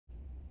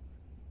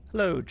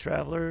Hello,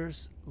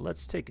 travelers.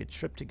 Let's take a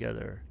trip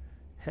together,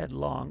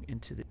 headlong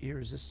into the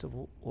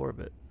irresistible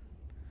orbit.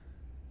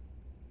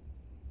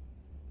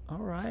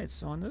 Alright,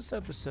 so on this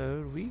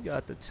episode, we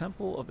got the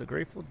Temple of the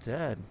Grateful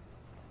Dead.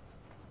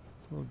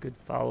 A little good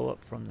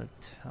follow-up from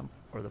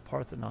the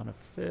Parthenon of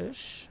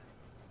Fish.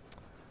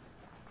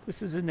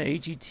 This is in the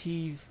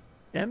AGT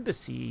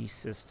Embassy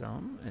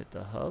system at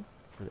the hub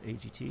for the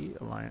AGT,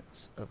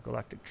 Alliance of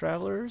Galactic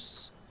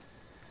Travelers.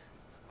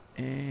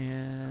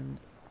 And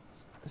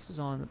this is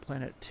on the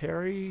planet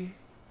Terry,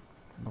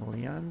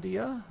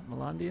 Melandia,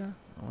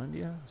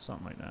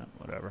 something like that,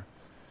 whatever.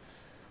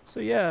 So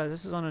yeah,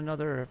 this is on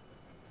another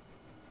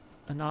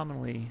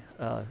anomaly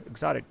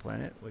exotic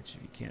planet, which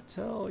if you can't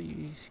tell,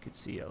 you could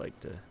see I like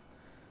to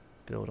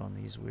build on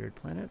these weird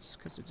planets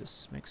because it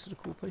just makes it a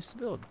cool place to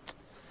build.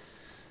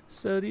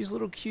 So these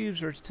little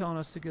cubes are telling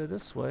us to go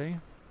this way.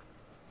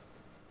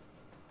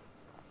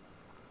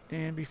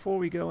 And before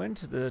we go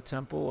into the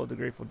Temple of the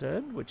Grateful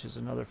Dead, which is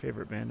another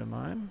favorite band of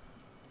mine,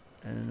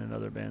 and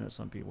another band that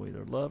some people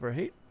either love or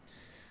hate,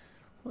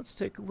 let's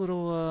take a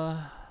little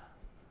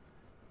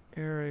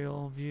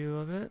aerial view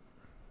of it.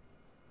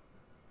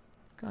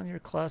 Kind of your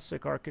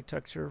classic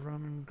architecture,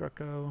 Roman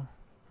Greco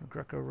or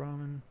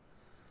Greco-Roman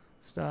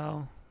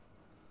style.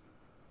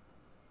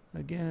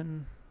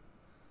 Again,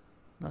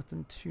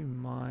 nothing too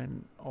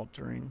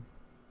mind-altering,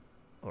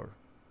 or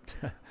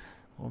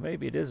well,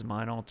 maybe it is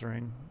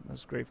mind-altering.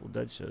 Those Grateful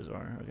Dead shows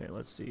are. Okay,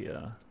 let's see.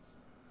 It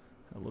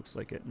looks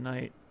like at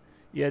night.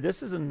 Yeah,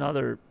 this is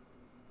another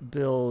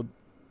build,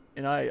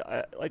 and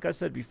I like I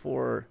said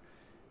before,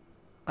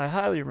 I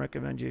highly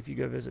recommend you if you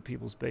go visit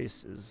people's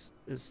bases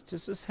is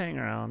just hang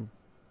around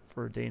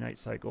for a day-night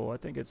cycle. I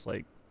think it's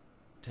like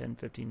 10,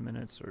 15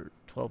 minutes or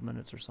 12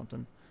 minutes or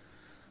something.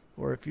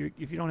 Or if you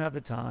don't have the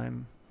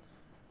time,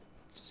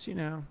 just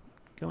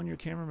go in your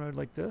camera mode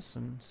like this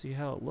and see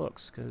how it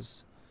looks,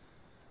 because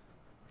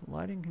the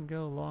lighting can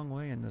go a long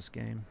way in this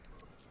game.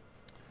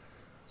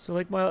 So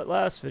like my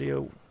last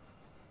video,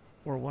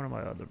 or one of my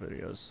other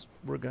videos,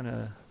 we're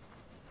gonna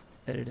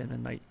edit in a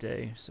night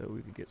day so we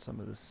could get some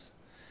of this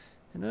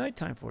in the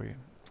nighttime for you.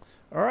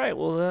 Alright,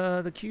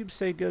 well the cubes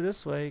say go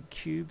this way.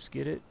 Cubes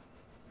get it.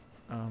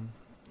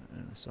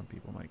 Some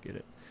people might get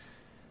it.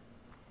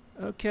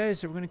 Okay,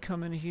 so we're going to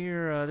come in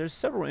here. There's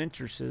several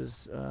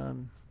entrances.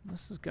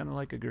 This is kind of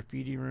like a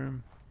graffiti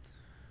room.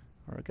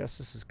 Or I guess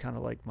this is kind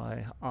of like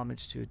my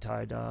homage to a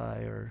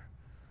tie-dye or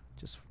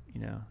just,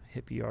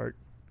 hippie art.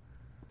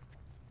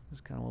 It's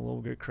kind of a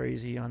little bit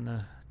crazy on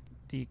the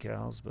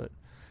decals, but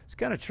it's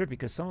kind of trippy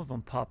because some of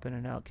them pop in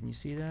and out. Can you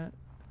see that?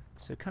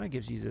 So it kind of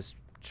gives you this,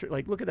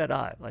 like, look at that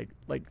eye.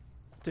 Like,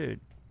 dude,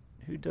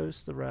 who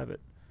dosed the rabbit?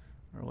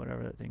 Or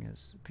whatever that thing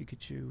is,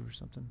 Pikachu or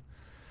something.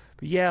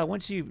 But yeah,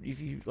 if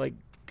you like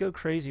go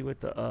crazy with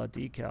the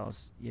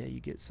decals, yeah, you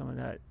get some of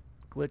that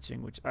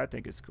glitching, which I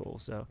think is cool.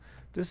 So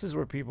this is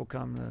where people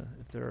come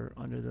if they're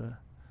under the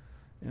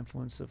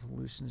influence of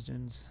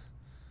hallucinogens,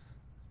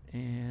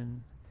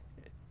 and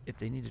if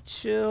they need to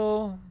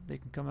chill, they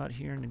can come out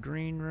here in the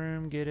green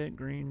room. Get it?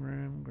 Green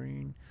room,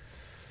 green.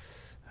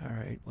 All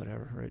right,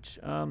 whatever, Rich.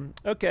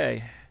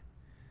 Okay,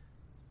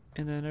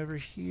 and then over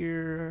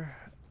here,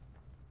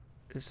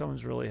 if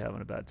someone's really having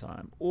a bad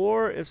time,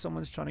 or if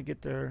someone's trying to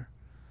get their,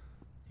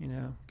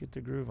 get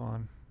their groove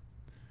on,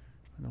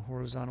 in the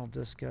horizontal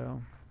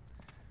disco.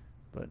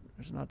 But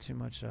there's not too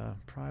much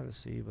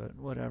privacy, but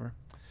whatever.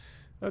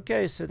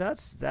 Okay, so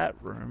that's that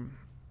room.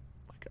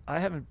 Like, I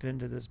haven't been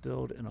to this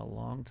build in a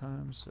long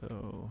time,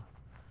 so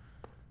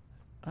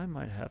I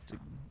might have to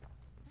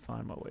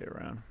find my way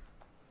around.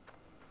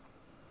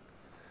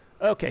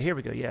 Okay, here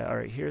we go. Yeah, all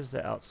right, here's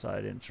the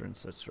outside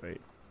entrance. That's right.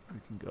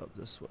 We can go up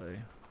this way.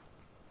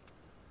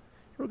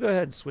 We'll go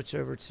ahead and switch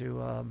over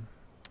to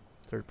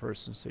third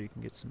person so you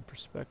can get some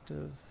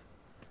perspective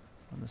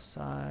on the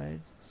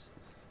sides.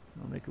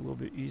 It'll make it a little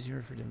bit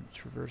easier for you to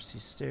traverse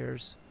these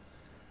stairs.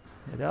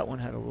 Yeah, that one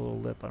had a little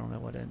lip. I don't know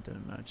what end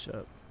didn't match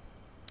up.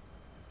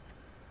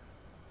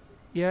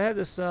 Yeah, I have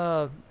this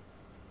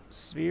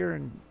sphere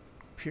and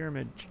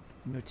pyramid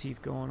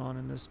motif going on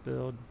in this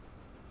build.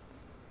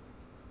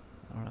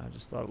 I don't know, I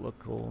just thought it looked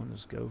cool and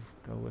just go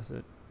with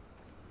it.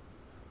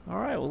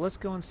 Alright, well, let's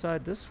go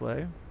inside this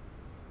way.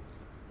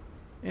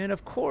 And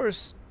of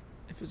course,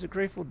 if it's a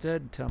Grateful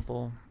Dead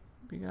temple,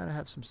 we gotta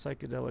have some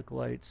psychedelic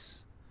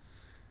lights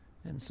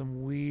and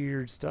some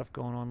weird stuff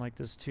going on, like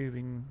this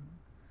tubing.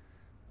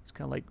 It's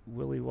kind of like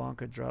Willy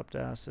Wonka dropped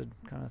acid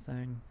kind of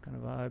thing, kind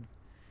of vibe.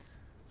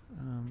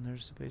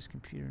 There's the base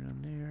computer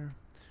down there.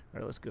 All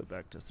right, let's go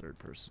back to third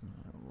person.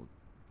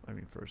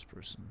 First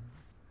person.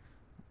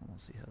 We'll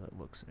see how that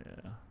looks.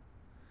 Yeah.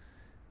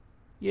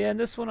 Yeah, and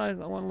this one I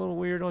went a little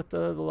weird with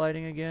the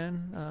lighting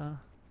again.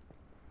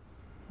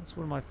 That's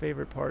one of my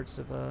favorite parts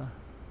of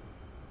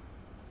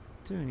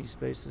doing these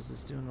spaces,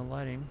 is doing the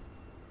lighting.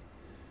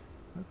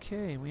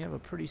 Okay, we have a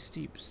pretty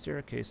steep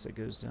staircase that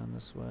goes down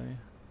this way.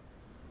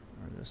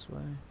 Or this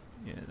way.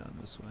 Yeah, down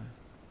this way.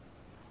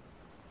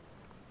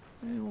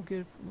 And we'll get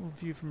a little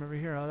view from over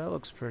here. Oh, that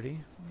looks pretty.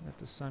 We got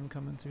the sun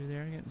coming through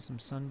there, getting some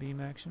sunbeam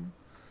action.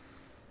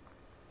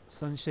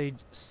 Sunshine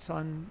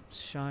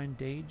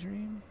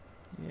Daydream?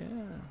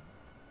 Yeah.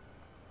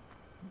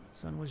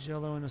 Sun was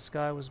yellow and the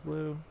sky was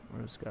blue.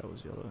 Or the sky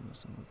was yellow and the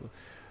sun was blue.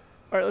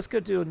 Alright, let's go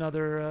do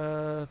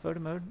another photo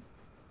mode.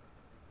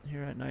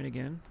 Here at night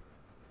again.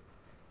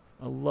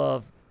 I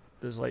love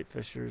those light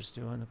fixtures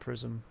doing the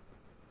prism.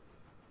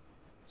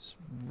 It's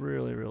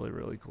really, really,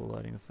 really cool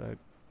lighting effect.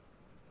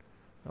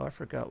 Oh, I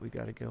forgot we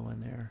got to go in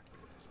there.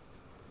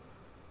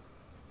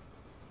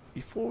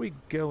 Before we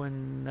go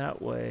in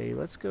that way,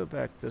 let's go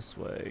back this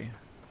way.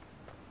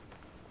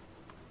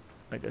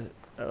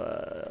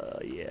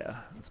 Yeah,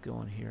 let's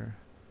go in here.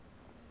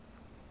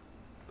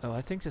 Oh,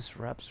 I think this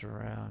wraps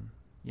around.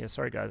 Yeah,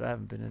 sorry guys, I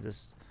haven't been in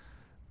this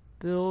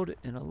build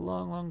in a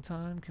long, long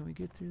time. Can we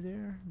get through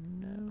there?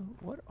 No.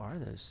 What are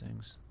those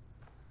things?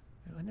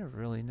 I never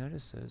really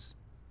noticed those.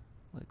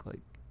 Like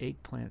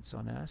eggplants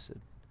on acid.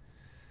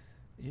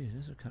 Ew,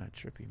 those are kind of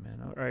trippy, man.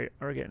 Alright,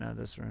 we're getting out of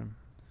this room.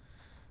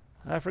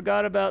 I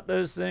forgot about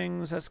those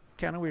things. That's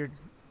kind of weird.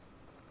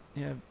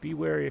 Yeah, be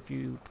wary if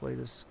you play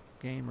this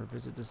game or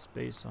visit this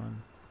space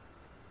on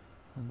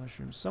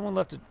mushrooms. Someone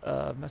left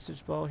a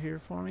message ball here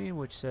for me,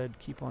 which said,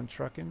 keep on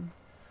trucking.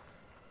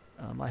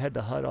 I had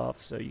the HUD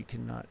off, so you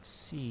cannot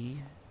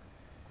see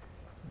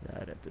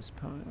that at this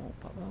point. It won't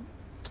pop up.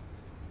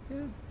 Yeah,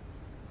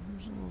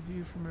 there's a little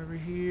view from over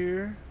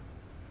here.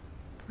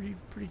 Pretty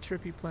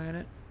trippy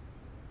planet.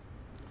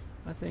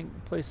 I think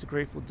the place the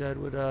Grateful Dead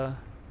would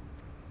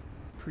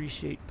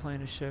appreciate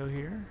playing a show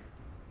here.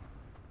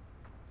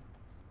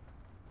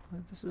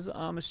 But this is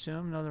Amish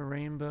Gym, another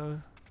rainbow.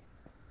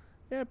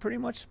 Yeah, pretty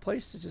much a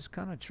place to just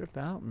kind of trip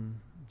out and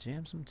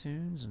jam some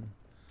tunes and,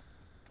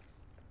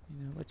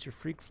 you know, let your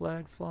freak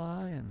flag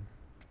fly and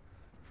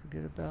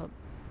forget about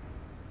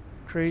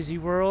crazy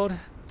world.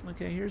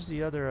 Okay, here's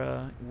the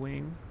other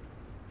wing.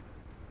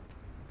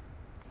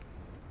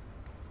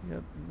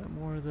 Yep, got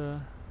more of those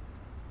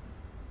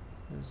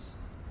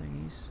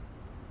thingies.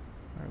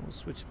 Alright, we'll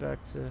switch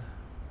back to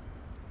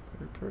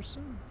third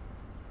person.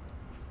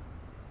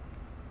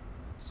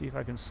 See if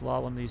I can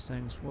slalom these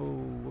things. Whoa,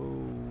 whoa,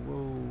 whoa,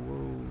 whoa,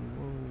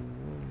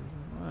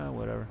 whoa, whoa. Ah,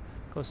 whatever.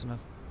 Close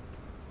enough.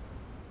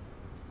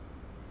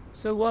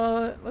 So,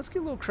 let's get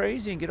a little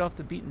crazy and get off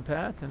the beaten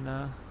path and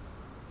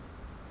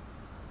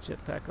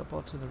jetpack up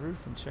onto the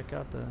roof and check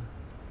out the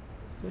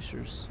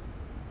fissures.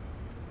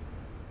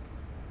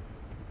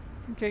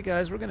 Okay,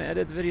 guys, we're going to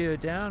edit the video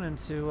down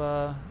into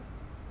it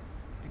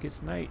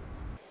gets night.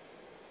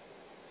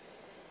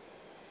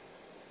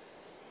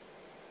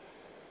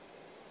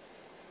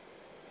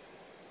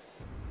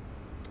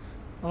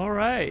 All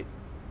right,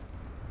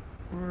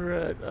 we're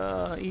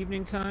at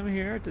evening time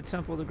here at the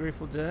Temple of the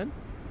Grateful Dead.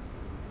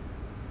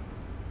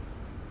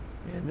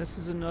 And this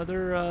is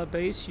another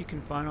base you can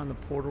find on the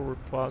Portal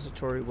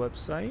Repository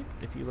website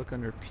if you look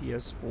under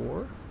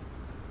PS4.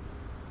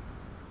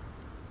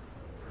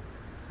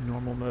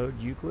 Normal mode,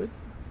 Euclid.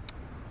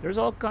 There's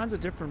all kinds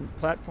of different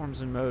platforms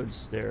and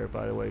modes there,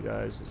 by the way,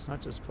 guys. It's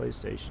not just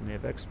PlayStation. They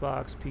have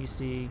Xbox,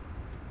 PC.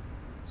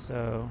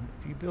 So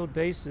if you build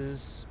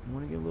bases, you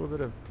want to get a little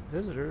bit of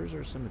visitors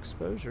or some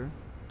exposure,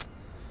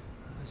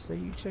 I say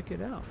you check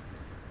it out.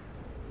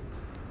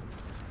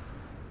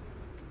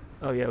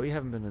 Oh yeah, we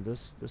haven't been to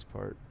this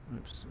part.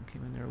 Oops, we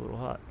came in there a little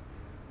hot.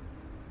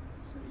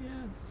 So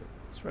yeah,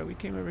 that's right. We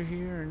came over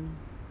here and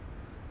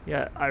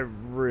yeah, I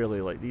really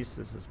like these.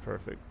 This is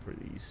perfect for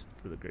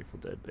the Grateful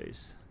Dead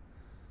base.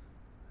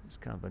 It's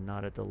kind of a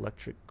nod at the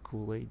electric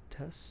Kool-Aid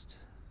test.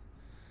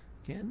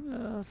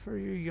 Again, for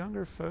your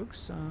younger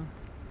folks, you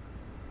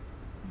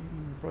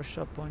can brush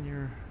up on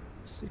your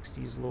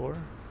 60s lore.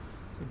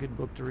 It's a good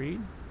book to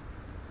read.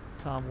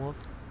 Tom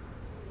Wolfe.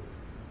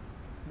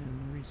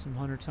 And read some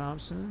Hunter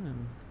Thompson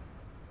and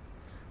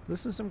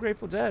listen to some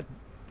Grateful Dead.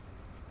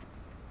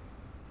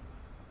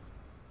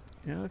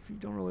 You know, if you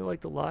don't really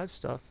like the live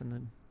stuff and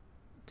the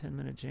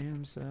 10-minute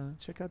jams,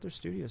 check out their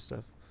studio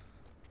stuff.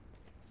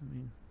 I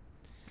mean,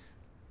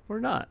 or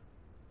not.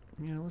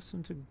 You know,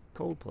 listen to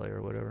Coldplay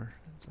or whatever.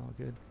 It's all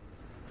good.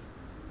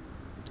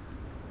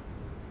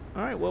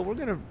 Alright, well, we're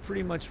going to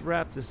pretty much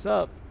wrap this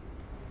up.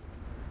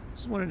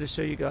 Just wanted to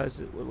show you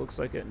guys what it looks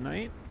like at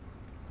night.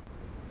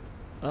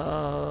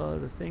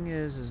 The thing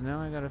is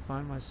now I gotta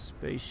find my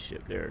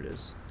spaceship. There it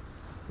is.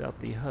 Without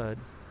the HUD.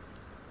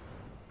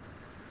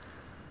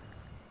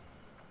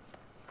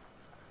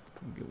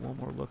 Get one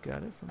more look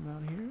at it from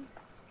out here.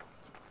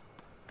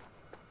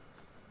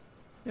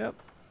 Yep.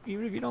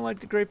 Even if you don't like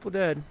the Grateful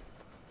Dead,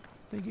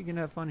 I think you can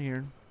have fun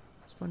here.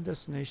 It's a fun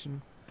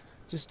destination.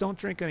 Just don't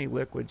drink any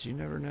liquids. You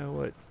never know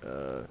what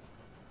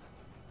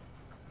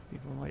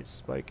people might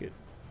spike it.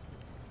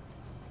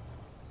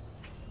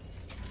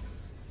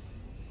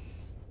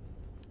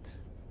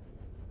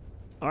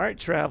 Alright,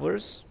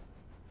 travelers.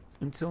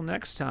 Until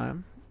next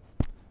time.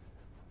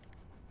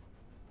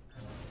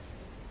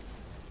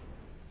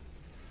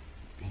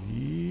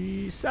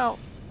 Peace out.